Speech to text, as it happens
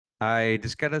Hi,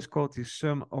 this cat is called the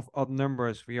sum of odd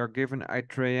numbers. We are given a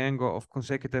triangle of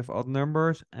consecutive odd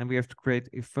numbers, and we have to create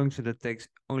a function that takes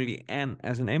only n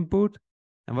as an input.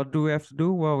 And what do we have to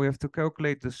do? Well, we have to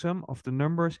calculate the sum of the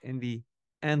numbers in the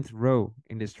nth row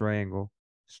in this triangle,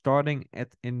 starting at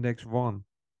index 1.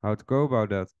 How to go about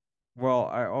that?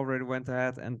 Well, I already went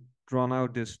ahead and drawn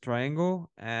out this triangle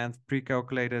and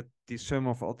pre-calculated the sum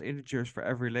of odd integers for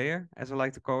every layer, as I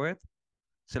like to call it.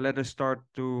 So let us start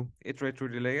to iterate through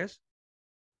the layers.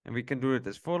 And we can do it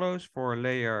as follows for a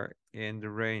layer in the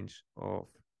range of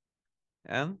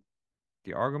n,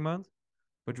 the argument.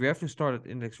 But we have to start at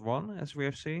index 1, as we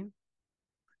have seen.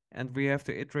 And we have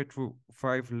to iterate through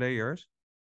 5 layers.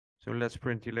 So let's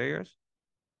print the layers.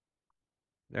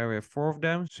 There we have 4 of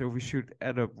them. So we should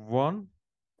add up 1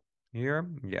 here.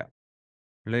 Yeah.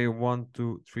 Layer 1,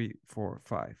 2, 3, 4,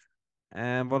 5.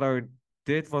 And what I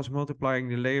did was multiplying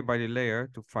the layer by the layer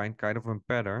to find kind of a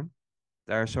pattern.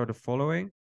 They are sort of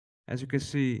following. As you can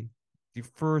see, the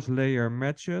first layer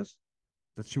matches.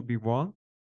 That should be 1.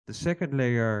 The second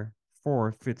layer,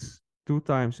 4, fits 2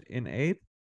 times in 8.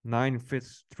 9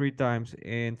 fits 3 times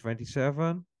in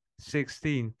 27.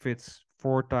 16 fits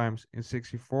 4 times in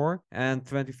 64. And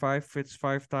 25 fits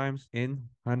 5 times in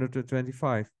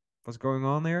 125. What's going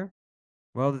on here?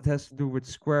 Well, it has to do with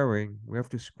squaring. We have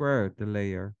to square the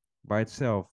layer by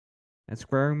itself. And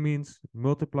squaring means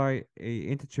multiply a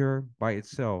integer by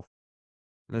itself.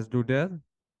 Let's do that.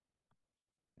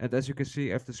 And as you can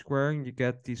see, after squaring, you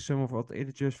get the sum of all the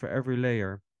integers for every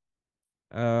layer.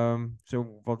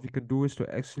 So what we can do is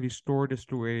to actually store this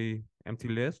to a empty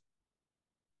list.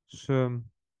 Sum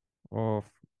of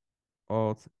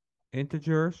odd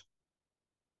integers.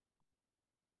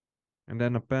 And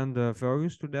then append the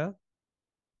values to that.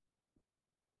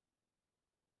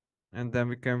 And then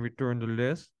we can return the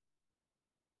list.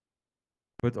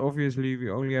 But obviously we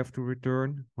only have to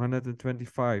return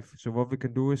 125. So what we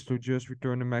can do is to just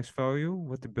return the max value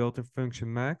with the built-in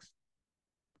function max.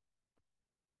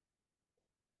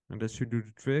 And that should do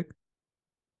the trick.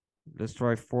 Let's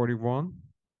try 41.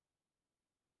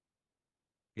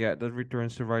 Yeah, that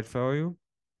returns the right value.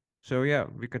 So yeah,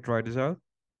 we can try this out.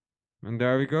 And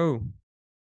there we go.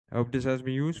 I hope this has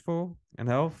been useful and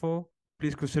helpful.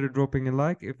 Please consider dropping a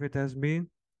like if it has been.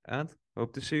 And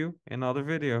hope to see you in another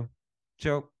video.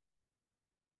 Ciao.